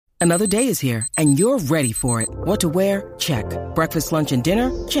Another day is here, and you're ready for it. What to wear? Check. Breakfast, lunch, and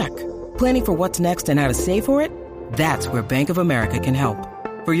dinner? Check. Planning for what's next and how to save for it? That's where Bank of America can help.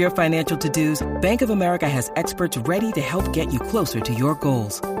 For your financial to-dos, Bank of America has experts ready to help get you closer to your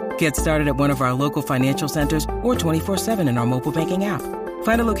goals. Get started at one of our local financial centers or 24/7 in our mobile banking app.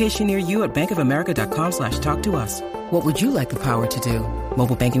 Find a location near you at bankofamerica.com/talktous. What would you like the power to do?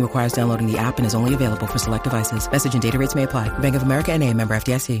 Mobile banking requires downloading the app and is only available for select devices. Message and data rates may apply. Bank of America N.A., member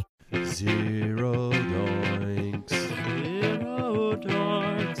FDIC. Zero doinks. Zero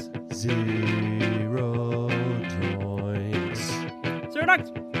doinks. Zero doinks. Zero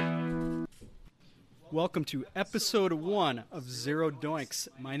doinks. Welcome to episode 1 of Zero Doinks.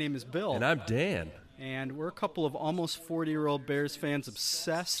 My name is Bill. And I'm Dan. And we're a couple of almost 40-year-old Bears fans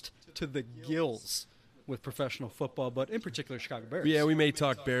obsessed to the gills with professional football, but in particular Chicago Bears. Yeah, we may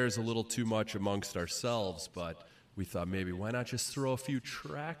talk Bears a little too much amongst ourselves, but we thought maybe why not just throw a few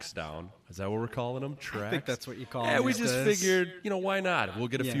tracks down? Is that what we're calling them? Tracks? I think that's what you call them. Yeah, we just figured, why not? We'll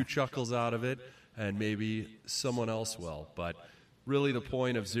get a Yeah. few chuckles out of it, and maybe someone else will. But really the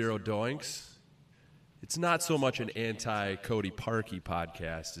point of Zero Doinks, it's not so much an anti-Cody Parkey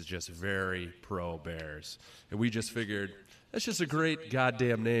podcast. It's just very pro-Bears. And we just figured that's just a great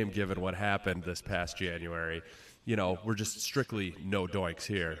goddamn name given what happened this past January. We're just strictly no doinks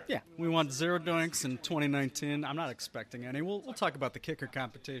here. Yeah, we want 0 doinks in 2019. I'm not expecting any. We'll talk about the kicker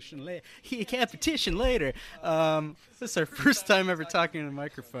competition later. This is our first time ever talking in a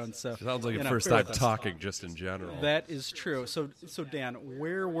microphone. So Sounds like the first time talking just in general. That is true. So Dan,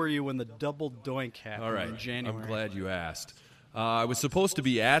 where were you when the double doink happened All right, in January? I'm glad you asked. I was supposed to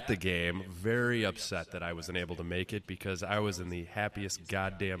be at the game, very upset that I wasn't able to make it because I was in the happiest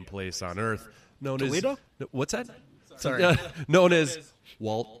goddamn place on earth, known Toledo? as... What's that? Sorry. Known as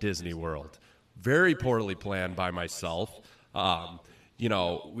Walt Disney World. Very poorly planned by myself.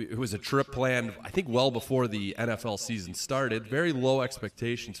 It was a trip planned, I think, well before the NFL season started. Very low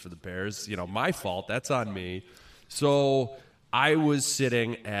expectations for the Bears. My fault. That's on me. So I was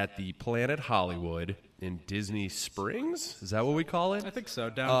sitting at the Planet Hollywood in Disney Springs. Is that what we call it? I think so.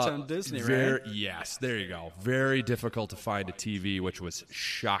 Downtown Disney, right? Yes, there you go. Very difficult to find a TV, which was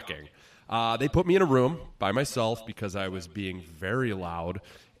shocking. They put me in a room by myself because I was being very loud,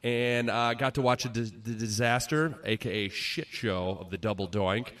 and got to watch the disaster, a.k.a. shit show of the double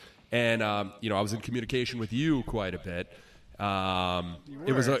doink. And, I was in communication with you quite a bit.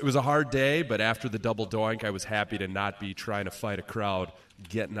 It was a hard day, but after the double doink, I was happy to not be trying to fight a crowd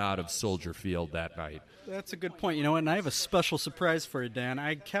getting out of Soldier Field that night. That's a good point. You know what? And I have a special surprise for you, Dan.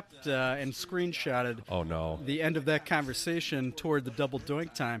 I kept and screenshotted the end of that conversation toward the double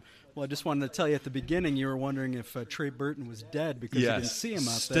doink time. Well, I just wanted to tell you at the beginning you were wondering if Trey Burton was dead because you didn't see him out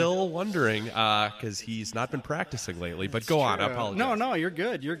there. Still wondering because he's not been practicing lately. But go on. I apologize. No, you're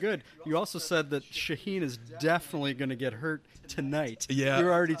good. You're good. You also said that Shaheen is definitely going to get hurt tonight. Yeah. You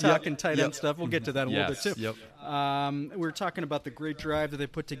were already talking tight end stuff. We'll get to that in a little bit, too. Yep. We were talking about the great drive that they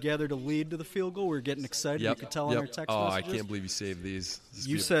put together to lead to the field goal. We were getting excited. You could tell on our text messages. I can't believe you saved these.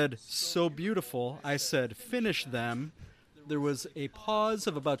 You said, so beautiful. I said, finish them. There was a pause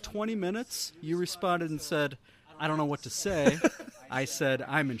of about 20 minutes. You responded and said, I don't know what to say. I said,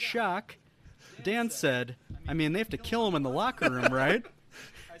 I'm in shock. Dan said, they have to kill him in the locker room, right?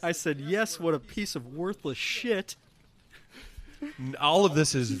 I said, yes, what a piece of worthless shit. All of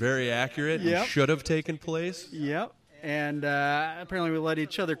this is very accurate and should have taken place. Yep. And apparently we let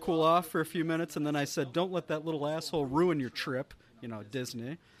each other cool off for a few minutes, and then I said, don't let that little asshole ruin your trip,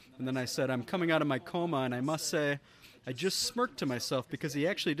 Disney. And then I said, I'm coming out of my coma, and I must say, I just smirked to myself because he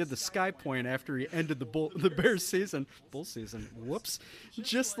actually did the sky point after he ended the Bears season. Bull season. Whoops.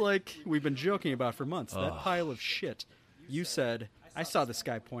 Just like we've been joking about for months. That pile of shit. You said, I saw the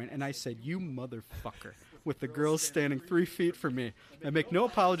sky point, and I said, you motherfucker. With the girls standing 3 feet from me. I make no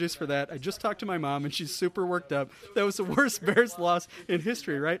apologies for that. I just talked to my mom, and she's super worked up. That was the worst Bears loss in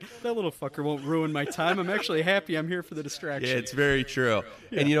history, right? That little fucker won't ruin my time. I'm actually happy I'm here for the distraction. Yeah, it's very true.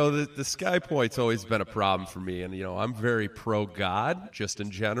 Yeah. And, the sky point's always been a problem for me. And, I'm very pro-God, just in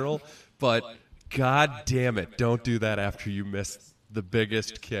general. But, God damn it, don't do that after you miss the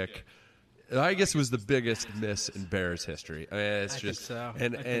biggest kick. I guess it was the biggest miss in Bears history. It's just think so.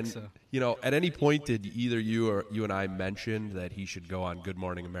 And at any point did either you and I mention that he should go on Good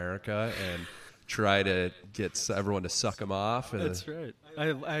Morning America and try to get everyone to suck him off. That's right.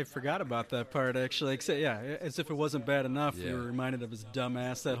 I forgot about that part, actually. As if it wasn't bad enough, you were reminded of his dumb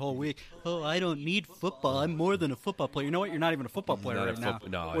ass that whole week. Oh, I don't need football. I'm more than a football player. You know what? You're not even a football player now.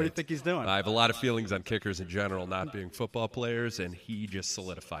 No, what do you think he's doing? I have a lot of feelings on kickers in general not being football players, and he just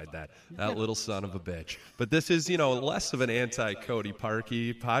solidified that little son of a bitch. But this is, less of an anti-Cody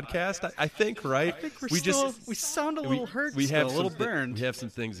Parkey podcast, I think, right? I think we sound a little hurt, a little burned. We have some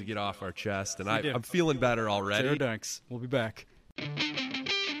things to get off our chest, and I'm feeling better already. Zero Dunks. We'll be back.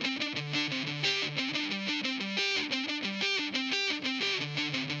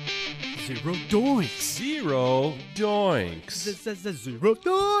 Zero doinks. Zero doinks. Zero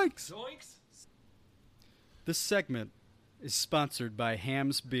doinks. This segment is sponsored by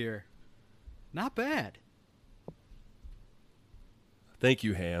Ham's Beer. Not bad. Thank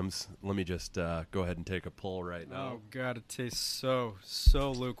you, Hams. Let me just go ahead and take a pull right now. Oh, God, it tastes so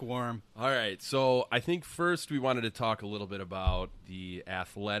lukewarm. All right, so I think first we wanted to talk a little bit about The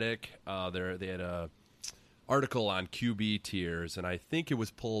Athletic. They had a article on QB tiers, and I think it was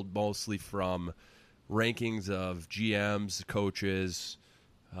pulled mostly from rankings of GMs, coaches,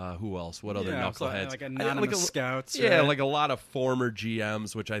 who else? What other knuckleheads? Like anonymous scouts. Yeah, right? like a lot of former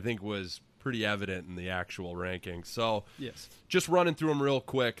GMs, which I think was pretty evident in the actual rankings. So yes, just running through them real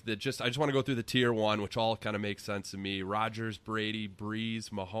quick. I just want to go through the tier one, which all kind of makes sense to me. Rodgers, Brady, Breeze,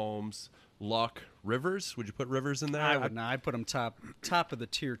 Mahomes, Luck, Rivers. Would you put Rivers in there? I would not. I'd put him top of the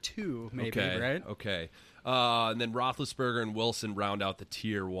tier 2, maybe, right? Okay. And then Roethlisberger and Wilson round out the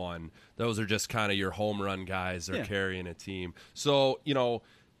tier 1. Those are just kind of your home run guys that are carrying a team. So,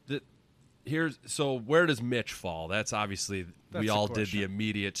 so where does Mitch fall? That's obviously we all did the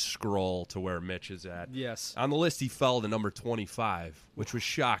immediate scroll to where Mitch is at. Yes. On the list, he fell to number 25, which was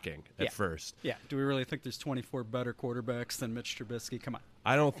shocking at first. Yeah. Do we really think there's 24 better quarterbacks than Mitch Trubisky? Come on.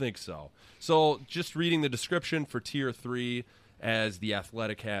 I don't think so. So just reading the description for tier 3, as The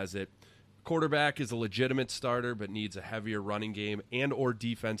Athletic has it, quarterback is a legitimate starter but needs a heavier running game and or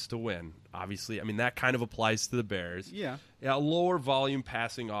defense to win. Obviously, I mean, that kind of applies to the Bears. Yeah. A lower volume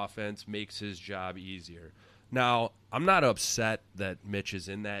passing offense makes his job easier. Now, I'm not upset that Mitch is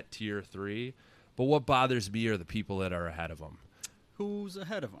in that tier 3, but what bothers me are the people that are ahead of him. Who's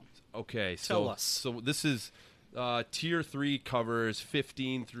ahead of him? Okay, Tell us. So this is tier 3 covers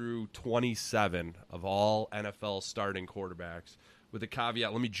 15 through 27 of all NFL starting quarterbacks. With a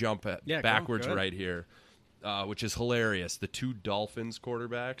caveat, let me jump backwards right here, which is hilarious. The 2 Dolphins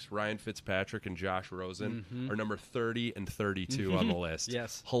quarterbacks, Ryan Fitzpatrick and Josh Rosen, are number 30 and 32 on the list.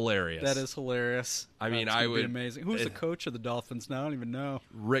 Yes. Hilarious. That is hilarious. I mean, I would be amazing. Who's the coach of the Dolphins now? I don't even know.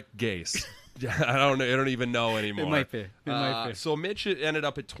 Rick Gase. I don't even know anymore. It might be. So Mitch ended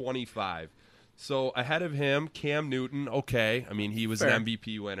up at 25. So ahead of him, Cam Newton, okay. I mean, he was an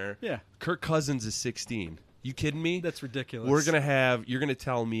MVP winner. Yeah. Kirk Cousins is 16. You kidding me? That's ridiculous. You're gonna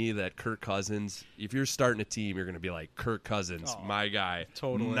tell me that Kirk Cousins, if you're starting a team, you're gonna be like, Kirk Cousins, my guy,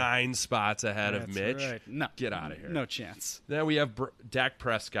 totally 9 spots ahead of Mitch. Right. No, get out of here. No chance. Then we have Dak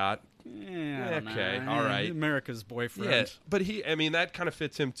Prescott. Okay, all right. America's boyfriend. Yeah, but that kind of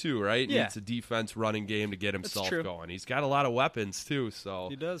fits him too, right? Yeah. Needs a defense running game to get himself true. going. He's got a lot of weapons too, so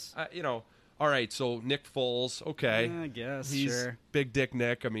he does. All right, so Nick Foles, okay. I guess, he's sure. Big Dick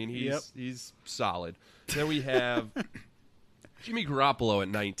Nick. I mean, he's solid. Then we have Jimmy Garoppolo at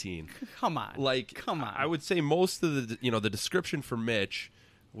 19. Come on. I would say most of the description for Mitch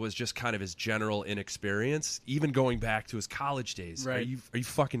was just kind of his general inexperience, even going back to his college days. Right. Are you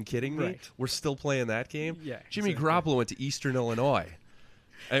fucking kidding me? Right. We're still playing that game? Yeah. Jimmy exactly. Garoppolo went to Eastern Illinois.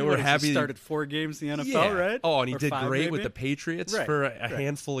 And He we're happy. He started 4 games in the NFL, right? Oh, and he Or did 5 great maybe? with the Patriots Right. for a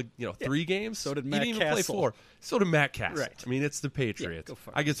handful of 3 games. So did Matt He didn't even play Castle. 4. So did Matt Castle. Right. I mean, it's the Patriots. go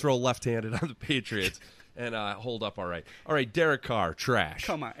fuck I could throw left-handed on the Patriots and hold up all right. All right, Derek Carr, trash.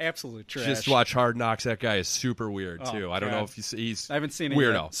 Come on, absolute trash. Just watch Hard Knocks. That guy is super weird too. I don't know if he's. I haven't seen it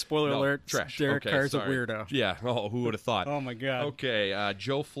weirdo. yet. Spoiler alert: trash. Derek Carr's sorry. a weirdo. Yeah. Oh, who would have thought? Oh my god. Okay,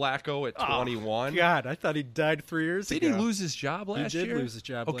 Joe Flacco at 21. God, I thought he died 3 years ago. Did he lose his job last year? He did lose his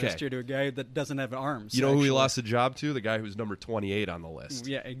job last year to a guy that doesn't have arms. You know who he lost the job to? The guy who's number 28 on the list.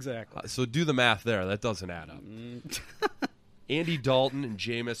 Yeah, exactly. So do the math there. That doesn't add up. Andy Dalton and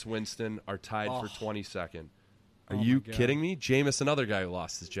Jameis Winston are tied for 22nd. Are you kidding me? Jameis, another guy who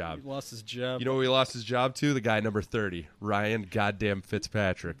lost his job. He lost his job. You know who he lost his job to? The guy number 30, Ryan goddamn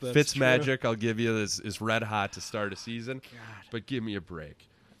Fitzpatrick. That's Fitzmagic, true. I'll give you, is red hot to start a season. God. But give me a break.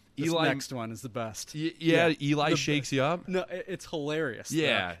 This Eli- next one is the best. Eli The shakes you up. No, it's hilarious. though.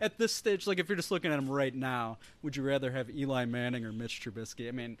 Yeah. At this stage, like if you're just looking at him right now, would you rather have Eli Manning or Mitch Trubisky?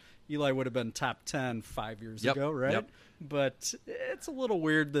 I mean, Eli would have been top 10 5 years Yep, ago, right? yep. But it's a little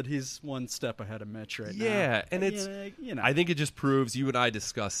weird that he's one step ahead of Mitch right now. Yeah, and it's. you know. I think it just proves. You and I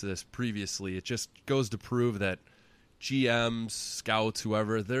discussed this previously. It just goes to prove that GMs, scouts,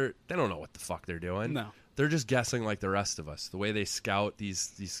 whoever, they don't know what the fuck they're doing. No. They're just guessing like the rest of us. The way they scout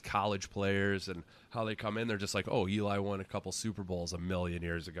these college players and how they come in, they're just like, oh, Eli won a couple Super Bowls 1,000,000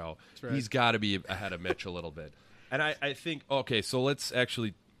 years ago. right. He's got to be ahead of Mitch a little bit. And I think, okay, so let's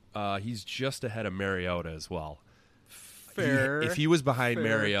actually, he's just ahead of Mariota as well. Fair. If he was behind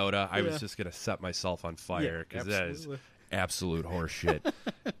Fair. Mariota, I Yeah. was just going to set myself on fire because that is absolutely. absolute horseshit.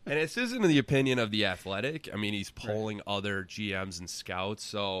 And this isn't in the opinion of The Athletic. I mean, he's polling other GMs and scouts,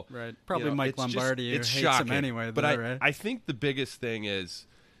 so Right. Probably Mike it's just- Lombardi, who it's hates shocking. him anyway, But though, right? I think the biggest thing is,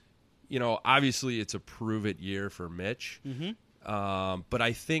 obviously it's a prove it year for Mitch. Mm-hmm. But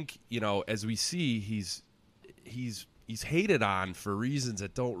I think as we see, he's hated on for reasons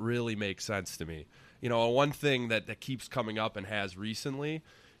that don't really make sense to me. One thing that keeps coming up and has recently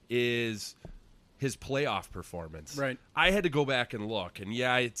is his playoff performance. Right. I had to go back and look, and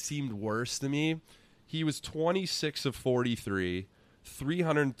it seemed worse to me. He was 26 of 43,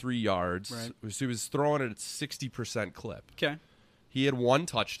 303 yards. Right. So he was throwing at a 60% clip. Okay. He had one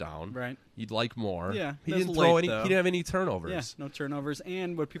touchdown. Right. You'd like more. Yeah, He that's didn't throw late, any. though. He didn't have any turnovers. Yeah, no turnovers.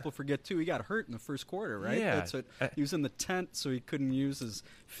 And what people forget, too, he got hurt in the first quarter, right? Yeah. That's what, he was in the tent, so he couldn't use his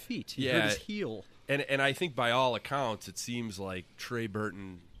feet. He Yeah. hurt his heel. And I think by all accounts, it seems like Trey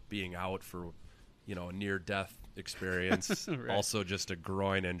Burton being out for, a near-death experience, Right. also just a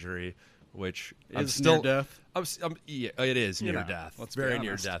groin injury, which Is I'm still near death? it is near know, death. let's be very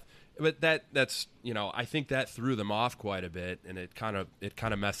near honest. death. But that's I think that threw them off quite a bit, and it kind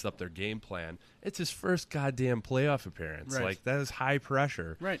of messed up their game plan. It's his first goddamn playoff appearance. Right. Like that is high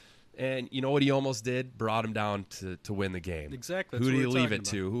pressure. Right. And you know what he almost did? Brought him down to win the game. Exactly. Who That's did he what we're leave talking it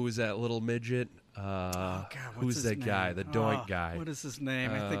to? Who was that little midget? God, who's what's that his guy? name? The doink guy. What is his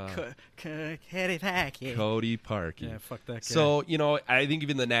name? I think Cody Parkey. Cody Parkey. Yeah, fuck that guy. So, I think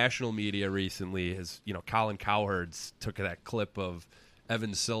even the national media recently has, Colin Cowherd's took that clip of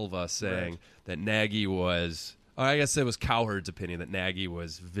Evan Silva saying that Nagy was, or I guess it was Cowherd's opinion that Nagy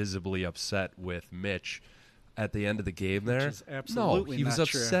was visibly upset with Mitch at the end of the game there. is absolutely no, he was not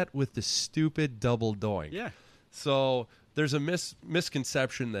true. upset with the stupid double doink. Yeah. So there's a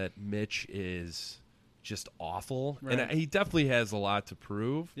misconception that Mitch is just awful, Right. and he definitely has a lot to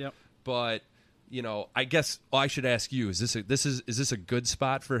prove. Yep. But I guess I should ask you: is this a good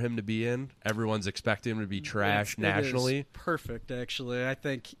spot for him to be in? Everyone's expecting him to be trashed nationally. It is perfect, actually. I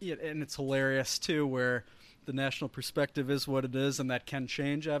think, and it's hilarious too, where the national perspective is what it is, and that can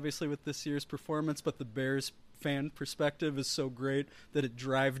change obviously with this year's performance. But the Bears fan perspective is so great that it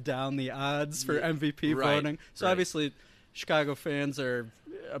drives down the odds for MVP right, voting. So right. obviously, Chicago fans are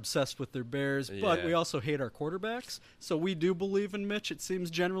obsessed with their Bears, but Yeah. we also hate our quarterbacks. So we do believe in Mitch, it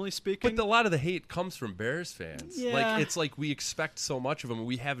seems, generally speaking. But a lot of the hate comes from Bears fans. Yeah. Like it's like we expect so much of him.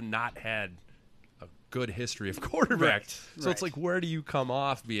 We have not had a good history of quarterbacks. So it's like, where do you come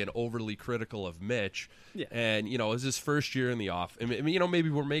off being overly critical of Mitch? Yeah. And it's his first year in the off. I mean, maybe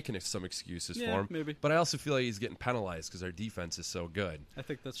we're making some excuses Yeah, for him. maybe. But I also feel like he's getting penalized because our defense is so good. I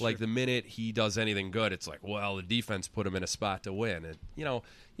think that's like true. the minute he does anything good, it's like, well, the defense put him in a spot to win. And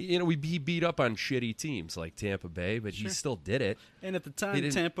he beat up on shitty teams like Tampa Bay, but he still did it. And at the They time,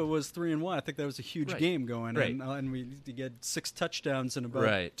 didn't- Tampa was 3-1. I think that was a huge Right. game going, Right. and we get 6 touchdowns in about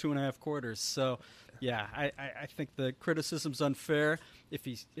Right. 2.5 quarters. So, yeah, I think the criticism's unfair. If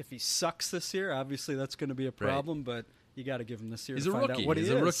he sucks this year, obviously that's going to be a problem. But you got to give him this year He's to a find rookie. out what He's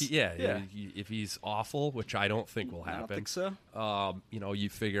he a is. rookie. Yeah. yeah. If he's awful, which I don't think will I happen, don't think so. you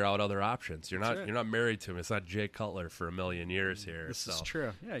figure out other options. You're not right. you're not married to him. It's not Jay Cutler for 1,000,000 years here. This so, is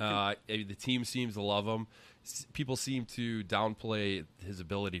true. Yeah, the team seems to love him. People seem to downplay his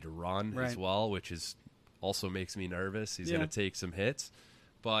ability to run as Right. well, which is also makes me nervous. He's Yeah. going to take some hits.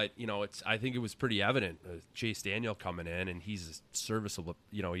 But, I think it was pretty evident. Chase Daniel coming in, and he's serviceable.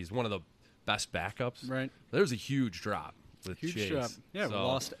 He's one of the best backups. Right. There was a huge drop with huge Chase. job. Yeah, we So-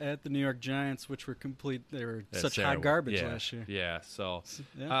 lost at the New York Giants, which were complete. They were That's such hot terrible. garbage Yeah, last year. Yeah, so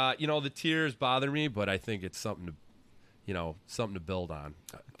Yeah. the tears bother me, but I think it's something to build on.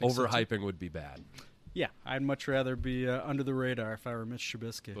 so, too. Overhyping would be bad. Yeah, I'd much rather be under the radar if I were Mitch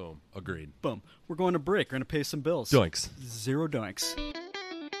Trubisky. Boom. Agreed. Boom. We're going to break. We're going to pay some bills. Doinks. 0 doinks.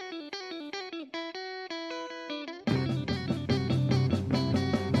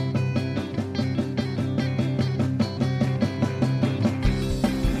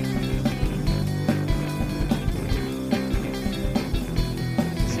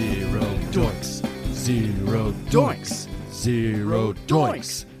 Zero doinks. Zero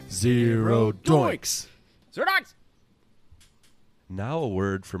doinks. Zero doinks. Zero doinks. Now a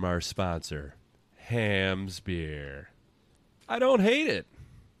word from our sponsor, Ham's Beer. I don't hate it.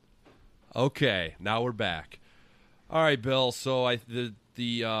 Okay, now we're back. All right, Bill. So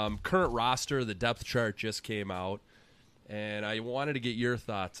the current roster, the depth chart just came out, and I wanted to get your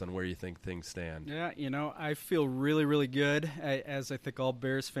thoughts on where you think things stand. Yeah, I feel really, really good, as I think all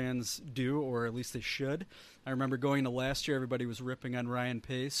Bears fans do, or at least they should. I remember going to last year, everybody was ripping on Ryan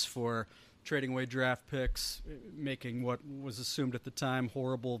Pace for trading away draft picks, making what was assumed at the time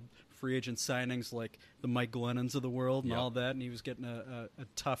horrible free agent signings like the Mike Glennons of the world and all that, and he was getting a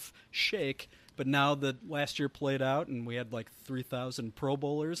tough shake. But now that last year played out and we had like 3,000 Pro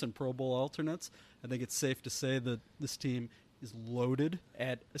Bowlers and Pro Bowl alternates, I think it's safe to say that this team is loaded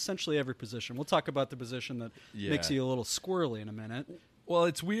at essentially every position. We'll talk about the position that makes you a little squirrely in a minute. Well,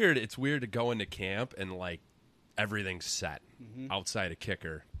 it's weird. It's weird to go into camp and, like, everything's set outside a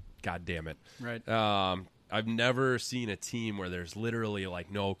kicker. God damn it. Right. I've never seen a team where there's literally,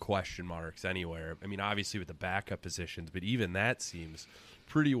 like, no question marks anywhere. I mean, obviously with the backup positions, but even that seems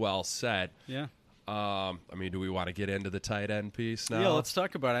pretty well set. Yeah. I mean, do we want to get into the tight end piece now? Yeah, let's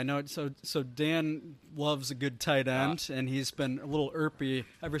talk about it. I know. So Dan loves a good tight end, and he's been a little irpy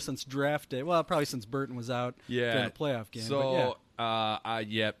ever since draft day. Well, probably since Burton was out during the playoff game. So,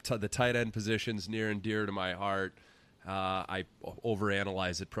 the tight end position's near and dear to my heart. I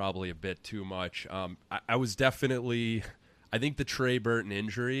overanalyze it probably a bit too much. I was definitely... I think the Trey Burton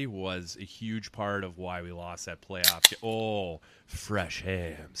injury was a huge part of why we lost that playoff game. Oh, fresh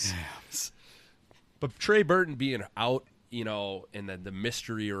hams. But Trey Burton being out, and then the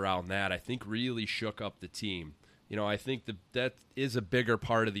mystery around that, I think really shook up the team. I think that is a bigger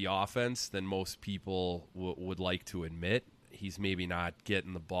part of the offense than most people would like to admit. He's maybe not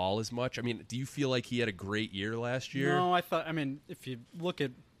getting the ball as much. I mean, do you feel like he had a great year last year? No, if you look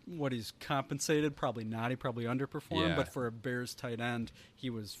at what he's compensated, probably not. He probably underperformed, Yeah. but for a Bears tight end,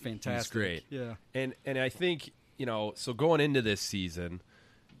 he was fantastic. He's great. Yeah. And I think, so going into this season,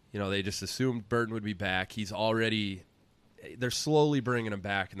 they just assumed Burton would be back. He's already they're slowly bringing him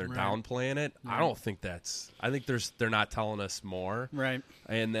back and they're downplaying it. Right. I don't think that's – I think they're not telling us more. Right.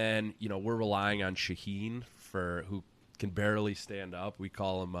 And then, we're relying on Shaheen who can barely stand up. We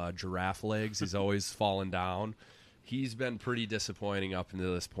call him giraffe legs. He's always falling down. He's been pretty disappointing up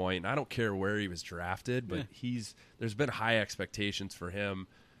until this point. I don't care where he was drafted, but there's been high expectations for him,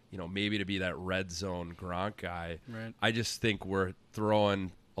 maybe to be that red zone Gronk guy. Right. I just think we're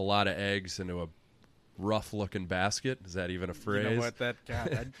throwing a lot of eggs into a rough-looking basket. Is that even a phrase? You know what?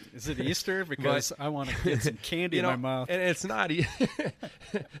 Is it Easter? Because I want to get some candy in my mouth. And it's not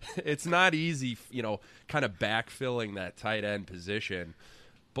it's not easy, kind of backfilling that tight end position.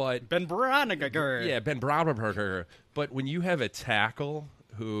 But Ben Brauneberger. Yeah, Ben Brauneberger. But when you have a tackle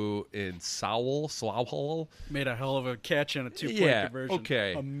who in Sowell made a hell of a catch in a two-point conversion.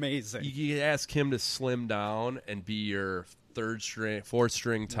 Okay. Amazing. You ask him to slim down and be your fourth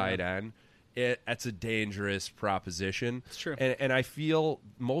string tight end. That's a dangerous proposition. It's true. And I feel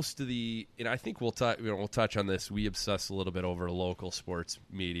most of the, I think we'll touch on this. We obsess a little bit over local sports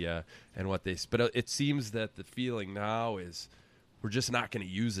media and what but it seems that the feeling now is we're just not going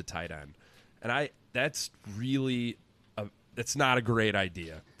to use a tight end. And that's really, that's not a great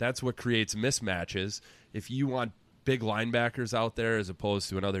idea. That's what creates mismatches. If you want big linebackers out there as opposed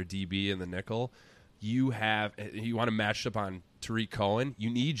to another DB in the nickel, you want to match up on Tariq Cohen, you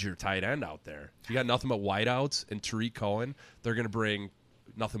need your tight end out there. If you got nothing but wideouts and Tariq Cohen, they're going to bring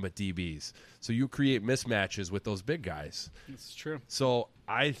nothing but DBs. So you create mismatches with those big guys. It's true. So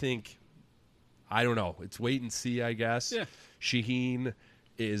I think, I don't know. It's wait and see, I guess. Yeah. Shaheen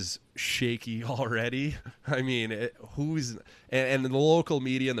is shaky already. I mean, and the local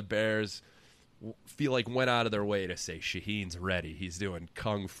media and the Bears feel like went out of their way to say Shaheen's ready. He's doing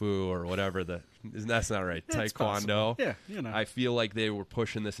kung fu or whatever that's not right. It's Taekwondo. possible. Yeah, I feel like they were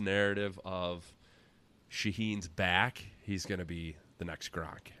pushing this narrative of Shaheen's back. He's going to be the next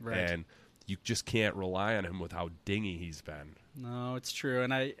Gronk. Right. And you just can't rely on him with how dingy he's been. No, it's true.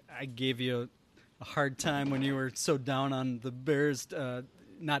 And I gave you a hard time when you were so down on the Bears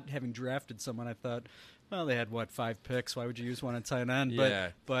not having drafted someone. I thought, well, they had, 5 picks? Why would you use one at tight end? Yeah.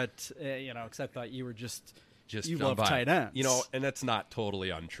 But because I thought you were just you done love by. tight ends. And that's not totally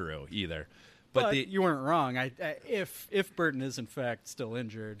untrue either. But you weren't wrong. If Burton is in fact still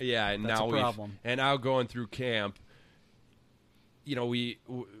injured, and that's now a problem. And now going through camp,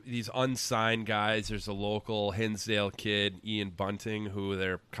 these unsigned guys. There's a local Hinsdale kid, Ian Bunting, who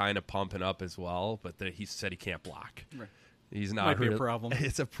they're kind of pumping up as well. But he said he can't block. Right. He's not. Might be a problem.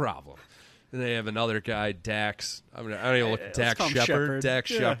 It's a problem. And they have another guy, Dax. I don't even look at Dax call him Shepard. Dax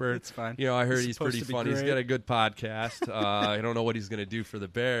Yeah, Shepard. it's fine. I heard He's he's supposed pretty to be funny. He's great. got a good podcast. I don't know what he's going to do for the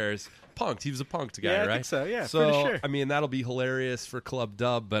Bears. Punked. He was a punked guy, Yeah, I right? think so, yeah, So, pretty sure. I mean, that'll be hilarious for Club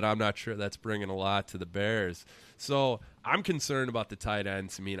Dub, but I'm not sure that's bringing a lot to the Bears. So I'm concerned about the tight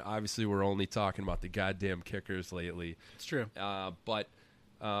ends. I mean, obviously we're only talking about the goddamn kickers lately. It's true. But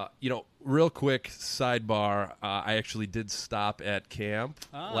real quick sidebar, I actually did stop at camp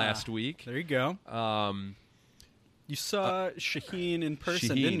last week. There you go. You saw Shaheen in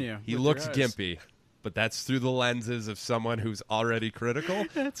person, didn't you? He with looks your eyes? gimpy, but that's through the lenses of someone who's already critical.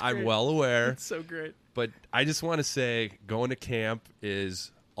 That's I'm great. well aware. It's so great. But I just want to say going to camp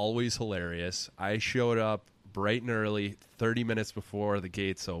is always hilarious. I showed up bright and early, 30 minutes before the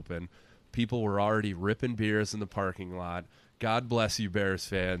gates open. People were already ripping beers in the parking lot. God bless you, Bears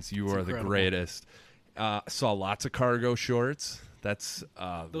fans. You are incredible. the greatest. Saw lots of cargo shorts.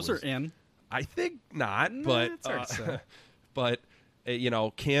 Those are in. I think not, but it's hard to say. but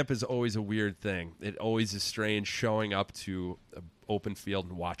camp is always a weird thing. It always is strange showing up to an open field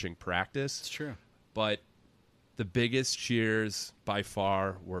and watching practice. It's true. But the biggest cheers by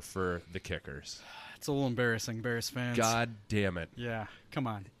far were for the kickers. It's a little embarrassing, Bears fans. God damn it. Yeah, come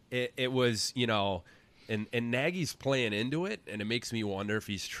on. It was, and Nagy's playing into it, and it makes me wonder if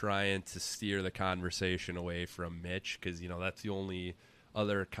he's trying to steer the conversation away from Mitch, because, that's the only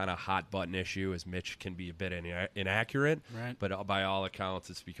other kind of hot button issue is Mitch can be a bit inaccurate. Right. But by all accounts,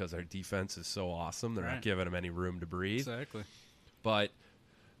 it's because our defense is so awesome. They're Right. not giving him any room to breathe. Exactly. But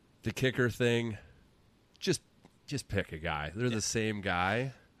the kicker thing, just pick a guy. They're the same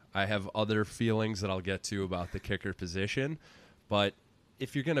guy. I have other feelings that I'll get to about the kicker position, but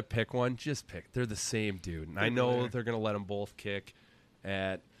if you're going to pick one, just pick. They're the same dude. And I know they're going to let them both kick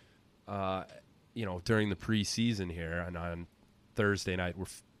at, during the preseason here. And on Thursday night, we're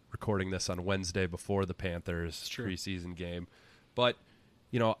recording this on Wednesday before the Panthers preseason game. But,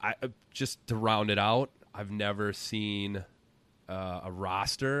 I just to round it out, I've never seen a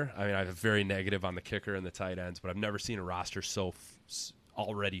roster. I mean, I'm very negative on the kicker and the tight ends, but I've never seen a roster so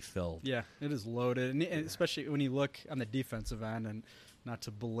already filled. Yeah, it is loaded, and especially when you look on the defensive end, and not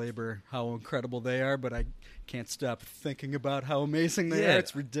to belabor how incredible they are, but I can't stop thinking about how amazing they are.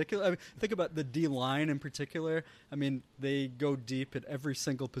 It's ridiculous. I mean, think about the D-line in particular. I mean, they go deep at every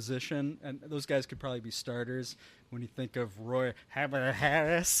single position, and those guys could probably be starters. When you think of Roy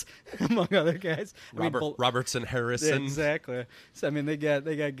Harris, among other guys. Robertson Harrison. Yeah, exactly. So, I mean, they got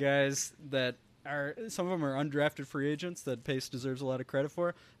guys that some of them are undrafted free agents that Pace deserves a lot of credit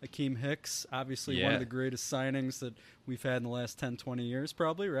for. Akeem Hicks, obviously one of the greatest signings that we've had in the last 10, 20 years,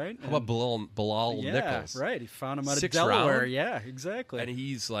 probably, right? How about Bilal Nichols? Right. He found him out of 6th Delaware. round? Yeah, exactly. And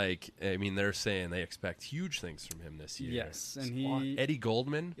he's they're saying they expect huge things from him this year. Yes, and Eddie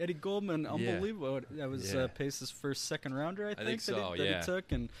Goldman, unbelievable. That was Pace's first second rounder, I think so, that he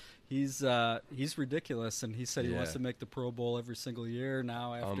took, and he's ridiculous. And he said he wants to make the Pro Bowl every single year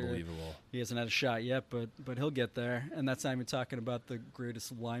now. After unbelievable. He hasn't had a shot yet, but he'll get there. And that's not even talking about the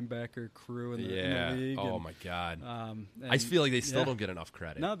greatest linebacker crew in the league. Oh and, my God. I feel like they still don't get enough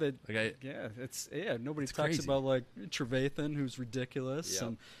credit. No, nobody talks crazy. about like Trevathan, who's ridiculous,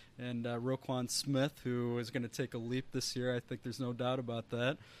 and Roquan Smith, who is going to take a leap this year. I think there's no doubt about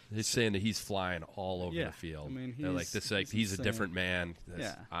that. He's saying that he's flying all over the field. I mean, they're like he's a different man.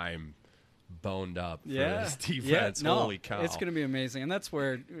 I'm boned up for this defense. Holy cow. It's going to be amazing. And that's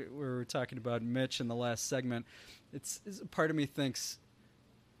where we were talking about Mitch in the last segment. It's part of me thinks,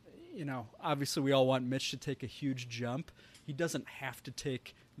 obviously we all want Mitch to take a huge jump. He doesn't have to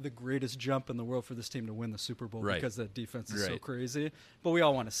take the greatest jump in the world for this team to win the Super Bowl because that defense is so crazy. But we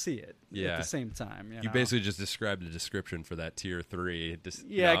all want to see it at the same time. You basically just described the description for that tier 3.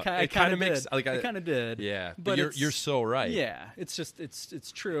 I kind of did. I kind of did. Yeah, but you're so right. Yeah, it's just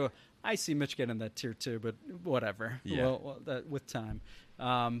it's true. I see Mitch getting that tier 2, but whatever. Yeah. Well, with time.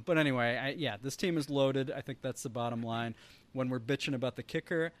 But anyway, this team is loaded. I think that's the bottom line. When we're bitching about the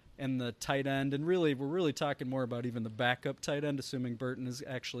kicker and the tight end, and we're really talking more about even the backup tight end, assuming Burton is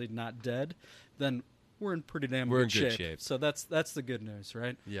actually not dead, then we're in pretty damn good shape. So that's the good news,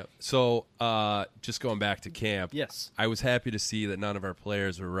 right? Yep. So just going back to camp, yes, I was happy to see that none of our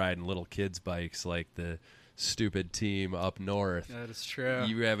players were riding little kids' bikes like the stupid team up north. That is true.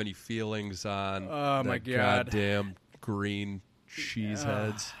 You have any feelings on my God. goddamn green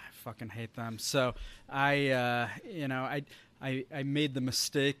cheeseheads? I fucking hate them. So I made the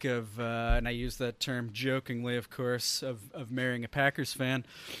mistake of, and I use that term jokingly, of course, of marrying a Packers fan.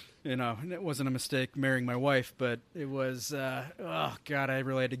 It wasn't a mistake marrying my wife, but it was, I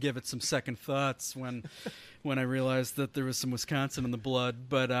really had to give it some second thoughts when I realized that there was some Wisconsin in the blood.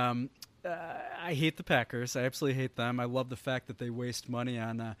 But I hate the Packers. I absolutely hate them. I love the fact that they waste money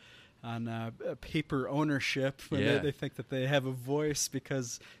on paper ownership when they think that they have a voice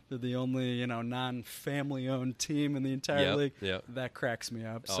because they're the only non-family owned team in the entire league. Yep. That cracks me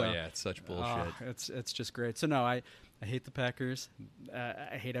up. Oh So, yeah, it's such bullshit. it's just great. So no, I hate the Packers.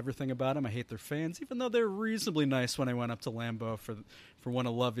 I hate everything about them. I hate their fans, even though they're reasonably nice when I went up to Lambeau for one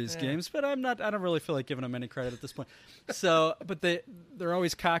of Lovey's games. But I don't really feel like giving them any credit at this point. So, but they're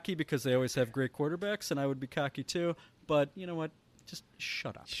always cocky because they always have great quarterbacks, and I would be cocky too. But you know what? Just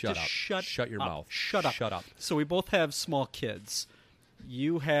shut up. Shut up. Shut your mouth. Shut up. Shut up. So we both have small kids.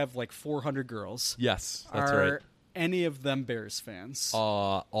 You have like 400 girls. Yes, that's Are right. any of them Bears fans?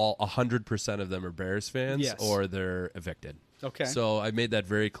 All 100% of them are Bears fans, Yes. or they're evicted. Okay. So I made that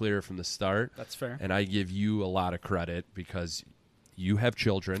very clear from the start. That's fair. And I give you a lot of credit because you have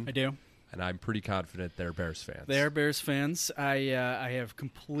children. I do. And I'm pretty confident they're Bears fans. They are Bears fans. I have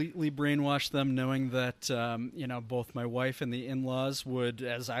completely brainwashed them, knowing that both my wife and the in-laws would,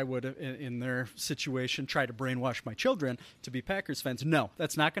 as I would in their situation, try to brainwash my children to be Packers fans. No,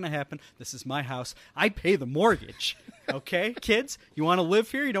 that's not going to happen. This is my house. I pay the mortgage. Okay, kids, you want to live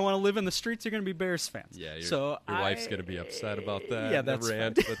here? You don't want to live in the streets? You're going to be Bears fans. Yeah, your wife's going to be upset about that. Yeah, that's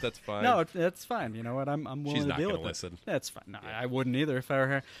rant, fine. but that's fine. No, that's fine. You know what? I'm willing She's to not deal gonna with listen. it. That's fine. No, I wouldn't either if I were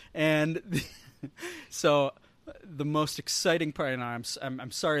her. And so the most exciting part, and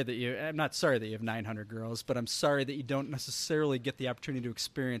I'm sorry that I'm not sorry that you have 900 girls, but I'm sorry that you don't necessarily get the opportunity to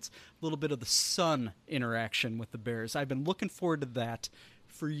experience a little bit of the Sun interaction with the Bears. I've been looking forward to that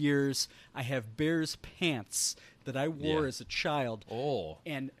for years. I have Bears pants that I wore as a child. Oh.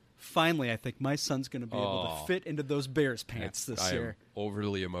 And finally, I think my son's going to be able to fit into those Bears pants this year. I'm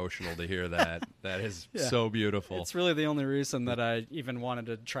overly emotional to hear that. That is so beautiful. It's really the only reason that I even wanted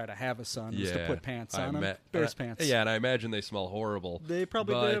to try to have a son was to put pants on him. Bears pants. Yeah, and I imagine they smell horrible. They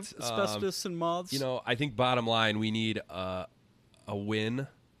probably do have asbestos and moths. I think bottom line, we need a win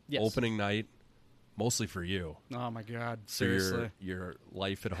opening night, mostly for you. Oh, my God. For Seriously. your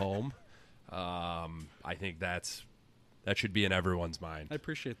life at home. I think that should be in everyone's mind. I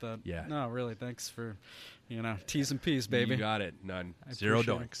appreciate that. Yeah. No, really. Thanks for, T's and P's, baby. You got it. None. I Zero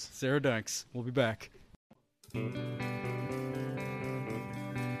appreciate it. dunks. Zero dunks. We'll be back.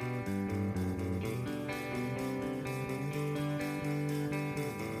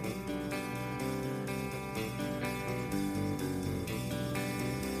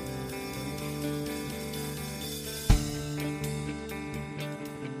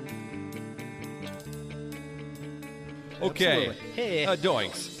 Okay. Absolutely. Hey.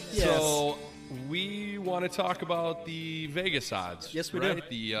 Doinks. Yes. So we want to talk about the Vegas odds. Yes, we do. right?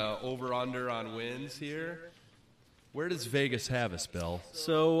 The over-under on wins here. Where does Vegas have us, Bill?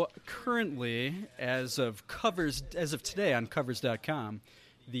 So currently, as of today on Covers.com,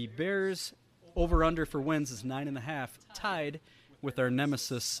 the Bears over/under for wins is 9.5, tied with our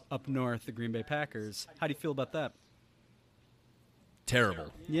nemesis up north, the Green Bay Packers. How do you feel about that?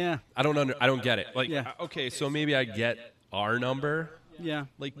 Terrible. Yeah, I don't get it. Yeah. Okay, so maybe I get our number. yeah.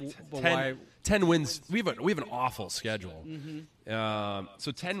 Like But 10, why? 10 wins. We have an awful schedule.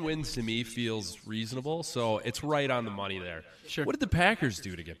 So 10 wins to me feels reasonable. So it's right on the money there. Sure. What did the Packers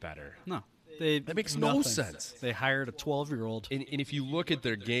do to get better? No, That makes no nothing. sense. They hired a 12-year-old. And if you look at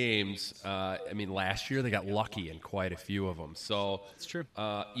their games, last year they got lucky in quite a few of them. So It's true.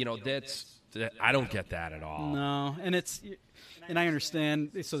 I don't get that at all. No, and I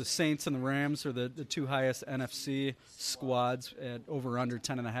understand. So the Saints and the Rams are the two highest NFC squads at over/under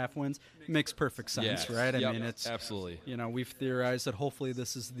 10.5 wins. Makes perfect sense, Yes. right? Yep. I mean, it's absolutely. We've theorized that hopefully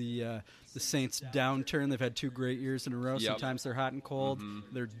this is the Saints' downturn. They've had 2 great years in a row. Yep. Sometimes they're hot and cold.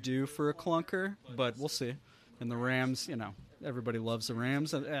 They're due for a clunker, but we'll see. And the Rams, everybody loves the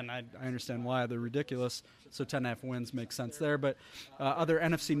Rams, and I understand why. They're ridiculous. So 10.5 wins makes sense there. But other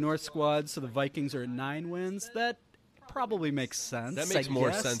NFC North squads, so the Vikings are at 9 wins. That probably makes sense. That makes I more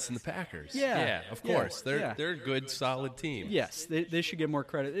guess. sense than the Packers. Yeah. of Yeah. course. Yeah. They're a good, solid team. Yes, they should get more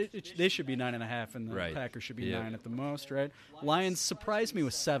credit. They should be 9.5, and the Right. Packers should be Yeah. 9 at the most, right? Lions surprised me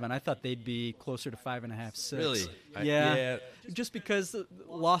with 7. I thought they'd be closer to 5.5, 6. Really? Yeah. Just because the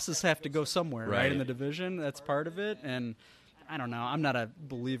losses have to go somewhere, right? Right. In the division, that's part of it, and I don't know. I'm not a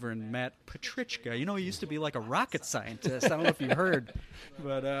believer in Matt Patrichka. He used to be like a rocket scientist. I don't know if you heard,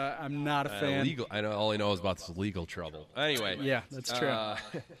 but I'm not a fan. Legal. I know all he knows about is legal trouble. Anyway. Yeah, that's true. Have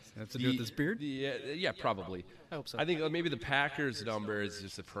to do with his beard? Yeah, probably. I hope so. I think maybe the Packers number is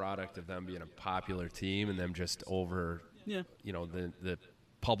just a product of them being a popular team and them just over, Yeah. the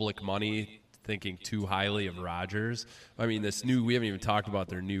public money thinking too highly of Rodgers. I mean, we haven't even talked about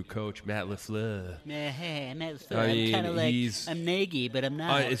their new coach, Matt LaFleur. I'm kind of like I'm Nagy, but I'm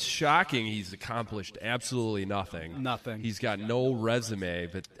not. It's shocking. He's accomplished absolutely nothing. Nothing. He's got no resume,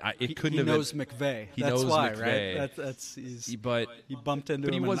 but it couldn't have knows been. McVay. He That's knows why, McVay. right? He bumped into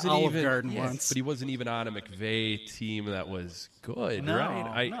but he him in wasn't Olive even, Garden yes, once. But he wasn't even on a McVay team that was good, No,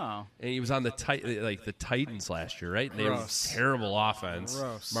 right? no. And he was on the Titans last year, right? They were Gross. terrible offense.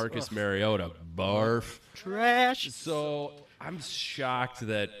 Gross. Marcus Mariota, barf. Trash. So I'm shocked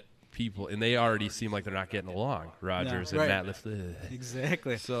that people, and they already seem like they're not getting along, Rodgers Yeah, and right. Matt LaFleur.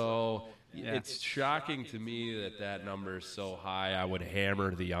 Exactly. So Yeah. it's shocking to me that number is so high. I would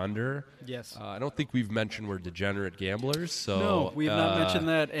hammer the under. Yes. I don't think we've mentioned we're degenerate gamblers. So No, we've not mentioned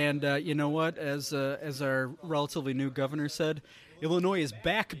that. And you know what? As our relatively new governor said, Illinois is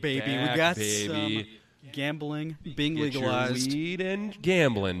back, baby. Back, we got baby. some gambling being Get legalized. your weed and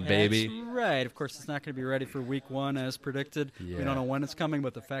gambling, baby. That's right. Of course, it's not going to be ready for week 1 as predicted. Yeah. We don't know when it's coming,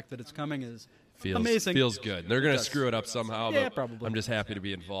 but the fact that it's coming is Feels amazing. Feels good. They're going to does. screw it up somehow, Yeah, but probably. I'm just happy to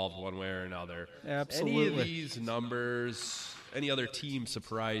be involved one way or another. Absolutely. Any of these numbers, any other team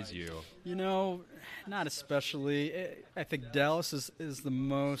surprise you? You know, not especially. I think Dallas is the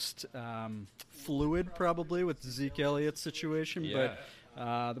most fluid, probably, with the Zeke Elliott situation. Yeah.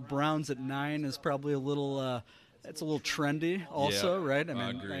 But the Browns at 9 is probably a little. It's a little trendy, also, Yeah, right? I mean, I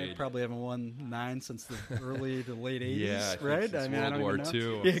agreed. probably haven't won 9 since the early to late 80s, Yeah, I think right? since I mean, I World don't War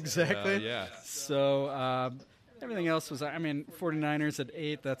even know. II. Yeah, exactly. Yeah. So everything else was. I mean, 49ers at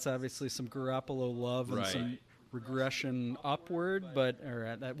 8. That's obviously some Garoppolo love and Right. some regression upward,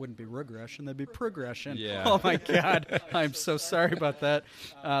 or that wouldn't be regression, that'd be progression. Yeah. Oh my God, I'm so sorry about that.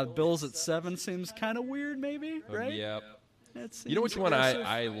 Bills at 7 seems kind of weird, maybe, right? Yep. That You know which seems one aggressive.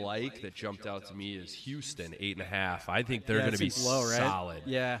 I like that jumped out to me is Houston, 8.5. I think they're Yeah, going it to be seems low, right? solid.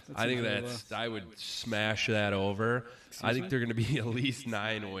 Yeah, that I think seems really that's. I would smash that over. I think they're going to be at least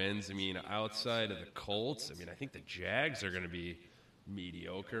 9 wins. I mean, outside of the Colts, I mean, I think the Jags are going to be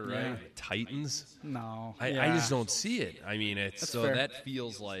mediocre, right? Yeah. The Titans. No, I yeah. just don't see it. I mean, it's That's so fair. that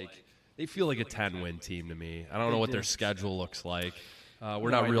feels like they feel like a 10-win team to me. I don't know what do. their schedule looks like.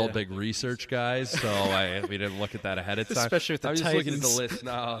 We're No not real idea. big research guys, so we didn't look at that ahead of time. Especially with the I'm just looking at the Titans. list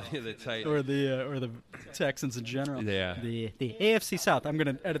now. The Titans. or the Texans in general. Yeah. The AFC South. I'm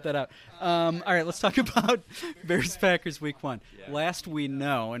going to edit that out. All right, let's talk about Bears Packers Week 1. Last we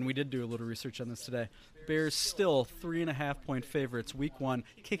know, and we did do a little research on this today, Bears still 3.5-point favorites Week 1,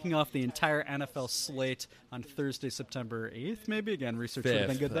 kicking off the entire NFL slate on Thursday, September 8th. Maybe again, research would have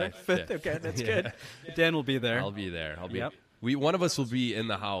been good there. Fifth. Okay, that's Yeah. good. Dan will be there. I'll be there. Yep. One of us will be in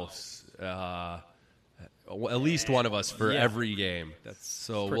the house. At least one of us for Yeah. every game.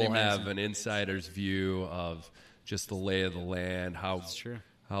 So pretty we'll have amazing. an insider's view of just the lay of the land, how true.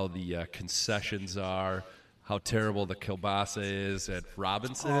 the concessions are, how terrible the kielbasa is at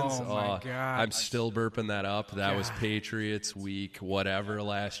Robinson's. Oh, my God. I'm still burping that up. That was Patriots week whatever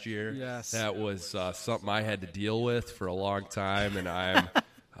last year. Yes. That was something I had to deal with for a long time, and I'm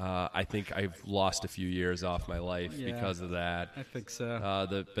I think I've lost a few years off my life Yeah. because of that. I think so.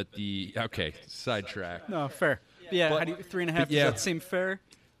 Okay, sidetrack. No, fair. Yeah, But- how do you, 3.5, but yeah. does that seem fair?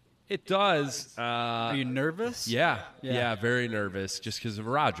 It does. Are you nervous? Yeah, very nervous just because of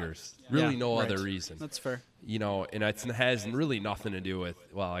Rodgers. Really, Yeah, no right. other reason. That's fair. You know, and it has really nothing to do with.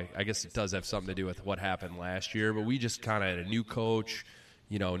 Well, I guess it does have something to do with what happened last year. But we just kind of had a new coach,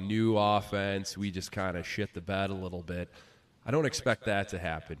 new offense. We just kind of shit the bed a little bit. I don't expect that to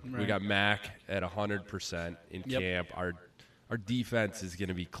happen. We Right. got Mac at 100% in Yep. camp. Our defense is going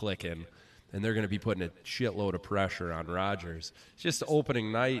to be clicking, and they're going to be putting a shitload of pressure on Rodgers. It's just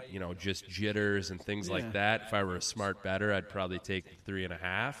opening night, just jitters and things Yeah. like that. If I were a smart bettor, I'd probably take the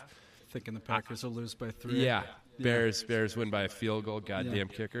 3.5. Thinking the Packers will lose by 3. Yeah, Bears win by a field goal. Goddamn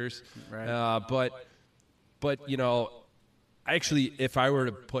kickers. Right. But actually, if I were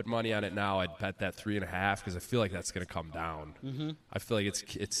to put money on it now, I'd bet that 3.5 because I feel like that's going to come down. Mm-hmm. I feel like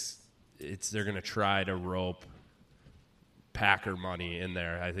it's they're going to try to rope Packer money in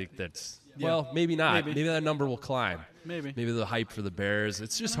there. I think that's maybe not. Maybe. Maybe that number will climb. Maybe. the hype for the Bears.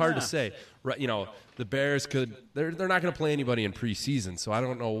 It's just hard to say. Right? The Bears they're not going to play anybody in preseason, so I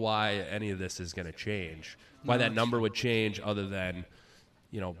don't know why any of this is going to change. Why that number would change, other than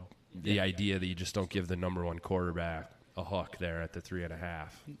the idea that you just don't give the number one quarterback a hook there at the 3.5.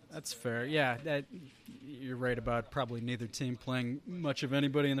 That's fair. Yeah, you're right about probably neither team playing much of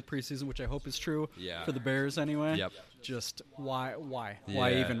anybody in the preseason, which I hope is true for the Bears anyway. Yep. Just why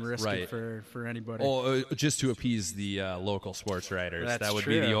even risk it for anybody? Oh, just to appease the local sports writers. That would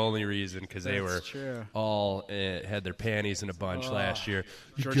be the only reason, because they were all had their panties in a bunch last year.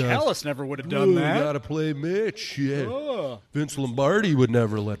 George Halas never would have done that. You got to play Mitch. Yeah. Vince Lombardi would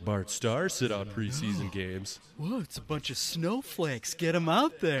never let Bart Starr sit out preseason games. Whoa, it's a bunch of snowflakes. Get them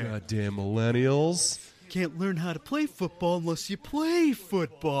out there. Goddamn millennials. Can't learn how to play football unless you play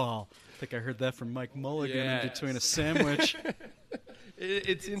football. I think I heard that from Mike Mulligan in between a sandwich.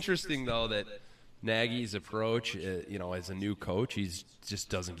 It's interesting, though, that Nagy's approach, as a new coach, he just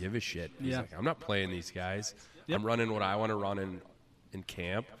doesn't give a shit. He's like, I'm not playing these guys. Yep. I'm running what I want to run in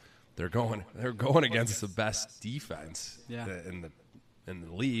camp. They're going against the best defense in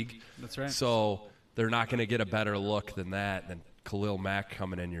the league. That's right. So they're not going to get a better look than Khalil Mack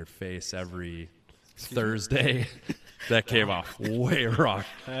coming in your face every Thursday. That came off way wrong.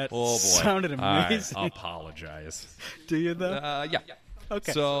 That sounded amazing. I apologize. Do you, though? Yeah.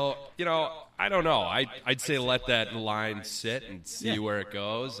 Okay. So, I don't know. I'd say let that line sit and see where it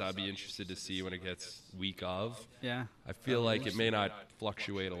goes. I'd be interested to see when it gets week of. Yeah. I feel like it may not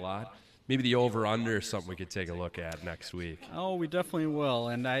fluctuate a lot. Maybe the over-under is something we could take a look at next week. Oh, we definitely will.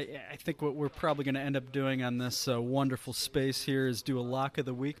 And I think what we're probably going to end up doing on this wonderful space here is do a lock of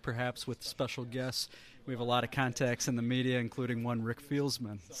the week, perhaps with special guests. We have a lot of contacts in the media, including one Rick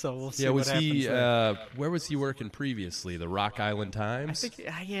Fieldsman. So we'll see what happens there. Where was he working previously? The Rock Island Times? I think,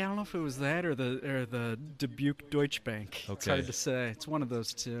 I don't know if it was that or the Dubuque Deutsche Bank. Okay. It's hard to say. It's one of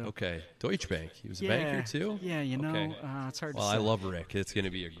those two. Okay. Deutsche Bank. He was a banker, too? Yeah, okay. It's hard to say. Well, I love Rick. It's going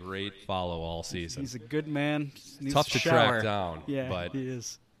to be a great follow all season. He's a good man. Tough to track down. Yeah, but he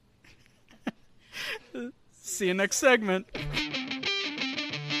is. See you next segment.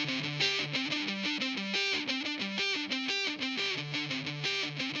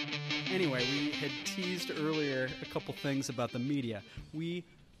 Anyway, we had teased earlier a couple things about the media. We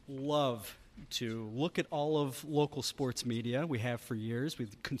love to look at all of local sports media. We have for years. We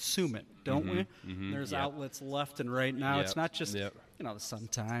consume it, don't we? Mm-hmm. There's outlets left and right now. It's not just the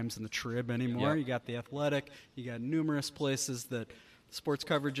Sun-Times and the Trib anymore. You got the Athletic. You got numerous places that sports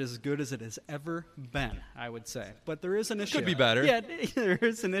coverage is as good as it has ever been, I would say. But there is an issue. Could be better. Yeah, there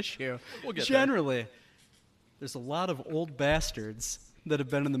is an issue. We'll get Generally, there's a lot of old bastards that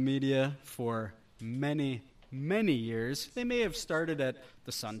have been in the media for many, many years. They may have started at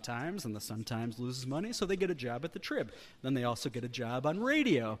the Sun-Times, and the Sun-Times loses money, so they get a job at the Trib. Then they also get a job on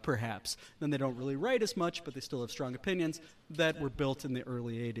radio, perhaps. Then they don't really write as much, but they still have strong opinions that were built in the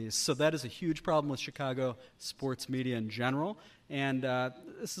early 80s. So that is a huge problem with Chicago sports media in general. And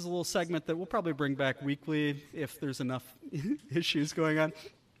this is a little segment that we'll probably bring back weekly if there's enough issues going on.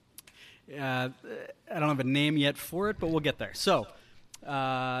 I don't have a name yet for it, but we'll get there. So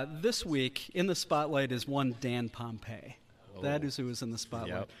this week in the spotlight is one Dan Pompei. That is who is in the spotlight.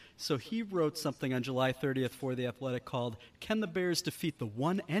 Yep. So he wrote something on July 30th for The Athletic called "Can the Bears Defeat the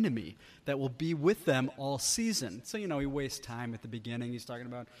One Enemy That Will Be With Them All Season?" So, he wastes time at the beginning. He's talking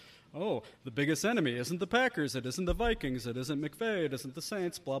about, the biggest enemy isn't the Packers, it isn't the Vikings, it isn't McVay, it isn't the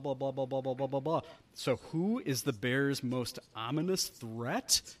Saints, blah, blah, blah, blah, blah, blah, blah, blah, blah. So who is the Bears' most ominous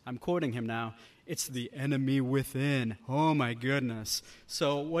threat? I'm quoting him now. It's the enemy within. Oh, my goodness.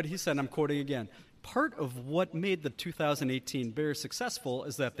 So what he said, I'm quoting again. Part of what made the 2018 Bears successful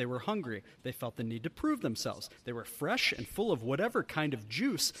is that they were hungry. They felt the need to prove themselves. They were fresh and full of whatever kind of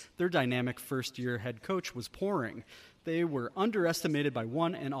juice their dynamic first-year head coach was pouring. They were underestimated by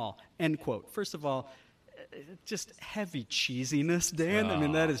one and all. End quote. First of all, just heavy cheesiness, Dan. I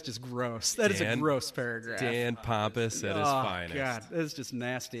mean, that is just gross. That is a gross paragraph. Dan Pompous at his finest. God, that is just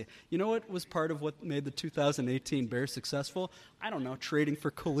nasty. You know what was part of what made the 2018 Bears successful? I don't know, trading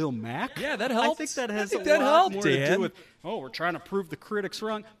for Khalil Mack. Yeah, that helped. I think that has a lot more to do with, we're trying to prove the critics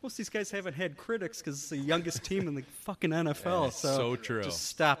wrong. Most of these guys haven't had critics because it's the youngest team in the fucking NFL. So true. Just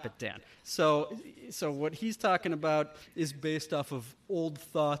stop it, Dan. So what he's talking about is based off of old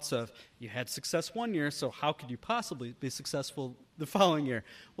thoughts of, you had success one year, so how could you possibly be successful the following year?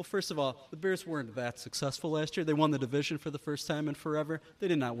 Well, first of all, the Bears weren't that successful last year. They won the division for the first time in forever. They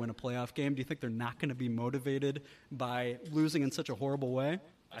did not win a playoff game. Do you think they're not going to be motivated by losing in such a horrible way?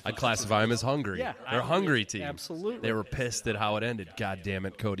 I'd classify them as hungry. Yeah, they're a hungry team. Absolutely. They were pissed at how it ended. God damn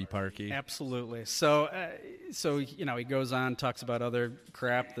it, Cody Parkey. Absolutely. So he goes on, talks about other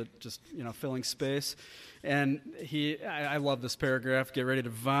crap that just, filling space. And I love this paragraph. Get ready to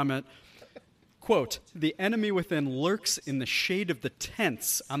vomit. Quote, the enemy within lurks in the shade of the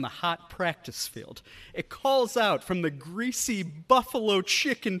tents on the hot practice field. It calls out from the greasy buffalo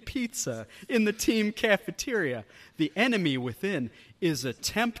chicken pizza in the team cafeteria. The enemy within is a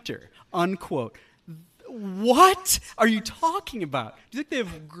tempter, unquote. What are you talking about? Do you think they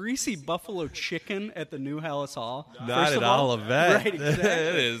have greasy buffalo chicken at the new Halas Hall? Not at Olivet. Right, exactly.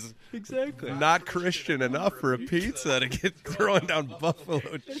 It is exactly not Christian enough for a pizza to get throwing down buffalo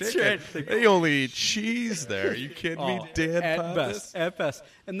chicken. Right. They only eat cheese there. Are you kidding me, Dan Pappas? At best.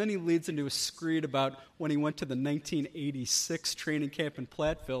 And then he leads into a screed about when he went to the 1986 training camp in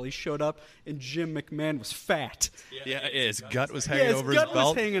Platteville. He showed up and Jim McMahon was fat. Yeah, his gut was hanging over his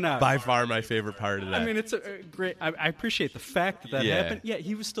belt. Was hanging out. By far my favorite part of that. I mean, it's a great. I appreciate the fact that happened. Yeah,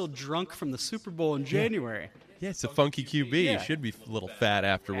 he was still drunk from the Super Bowl in January. Yeah, it's a funky QB. Yeah. He should be a little fat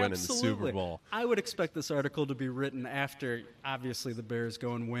after winning the Absolutely. Super Bowl. I would expect this article to be written after, obviously, the Bears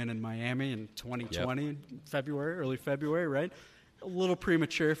go and win in Miami in 2020, February, early February, right? A little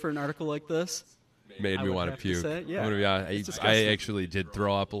premature for an article like this. Made me want to puke. Yeah. I'm gonna be honest, I actually did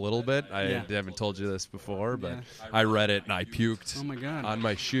throw up a little bit. I haven't told you this before, but I read it and I puked on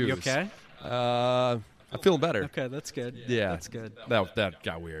my shoes. You okay? I'm feeling better. Okay, that's good. Yeah, that's good. That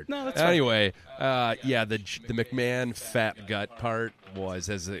got weird. No, that's anyway. The McMahon fat gut part was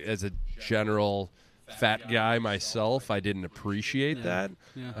as a general fat guy myself, I didn't appreciate that.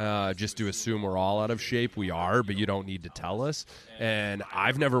 Yeah. Just to assume we're all out of shape, we are, but you don't need to tell us. And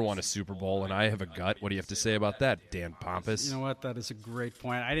I've never won a Super Bowl, and I have a gut. What do you have to say about that, Dan Pompous? You know what? That is a great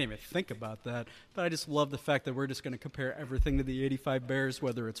point. I didn't even think about that, but I just love the fact that we're just going to compare everything to the '85 Bears,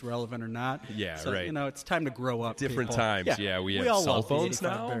 whether it's relevant or not. Yeah, so, right. You know, it's time to grow up. Different people. times. Yeah, we have all cell love phones the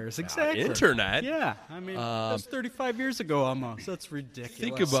 85 now. Bears. Exactly. Internet. Yeah, I mean, that's 35 years ago almost. That's ridiculous.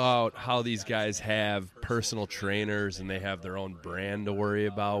 Think about how these guys have personal trainers and they have their own brand to worry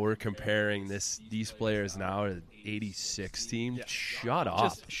about. We're comparing these players now to the '86 team. Yeah. Shut up.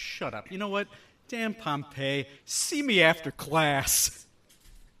 Just shut up. You know what? Dan Pompey, see me after class.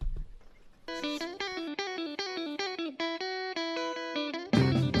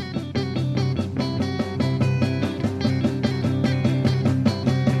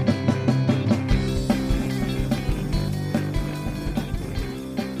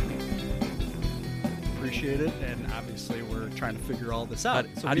 Appreciate it, and obviously we're trying to figure all this out.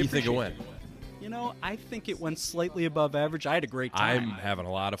 How do you think it went? You know, I think it went slightly above average. I had a great time. I'm having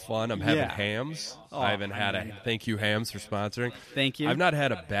a lot of fun. I'm having Hams. I haven't had a thank you, Hams, for sponsoring. Thank you. I've not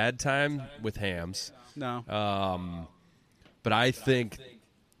had a bad time with Hams. No. But I think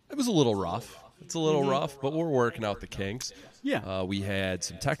it was a little rough. It's a little rough, but we're working out the kinks. Yeah. We had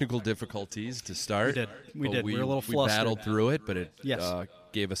some technical difficulties to start. We did. We were a little flustered. We battled through it, but it Yes.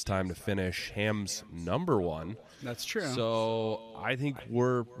 Gave us time to finish Ham's #1. That's true. So I think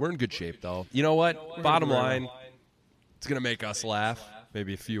we're in good shape, though. You know what? Bottom line, it's going to make us laugh,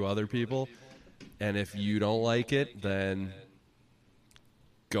 maybe a few other people. And if you don't like it, then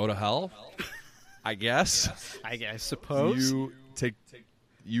go to hell, I guess. I suppose. I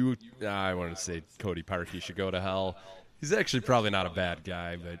wanted to say Cody Parkey should go to hell. He's actually probably not a bad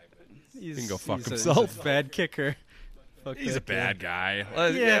guy, but he can go fuck himself. He's a bad kicker. He's a bad guy. Yeah,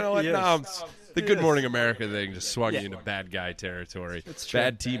 you know what? he is. No, the Good Morning America thing just swung you into bad guy territory. It's true.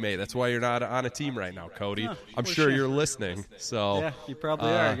 Bad teammate. That's why you're not on a team right now, Cody. No, I'm sure you're listening. So yeah, you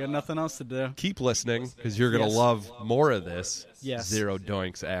probably are. You got nothing else to do. Keep listening because you're going to love more of this Zero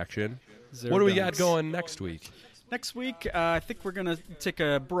Doinks action. Zero what do we doinks. got going next week? Next week, I think we're going to take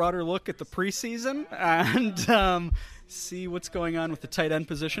a broader look at the preseason and see what's going on with the tight end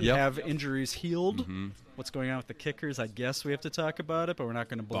position. Yep. Have injuries healed? What's going on with the kickers? I guess we have to talk about it, but we're not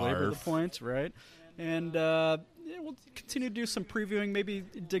going to belabor the points, right? And we'll continue to do some previewing, maybe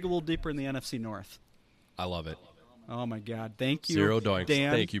dig a little deeper in the NFC North. I love it. Oh, my God. Thank you, Zero Doinks.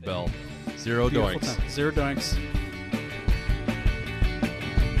 Dan. Thank you, Bell. Zero Beautiful Doinks. time. Zero Doinks.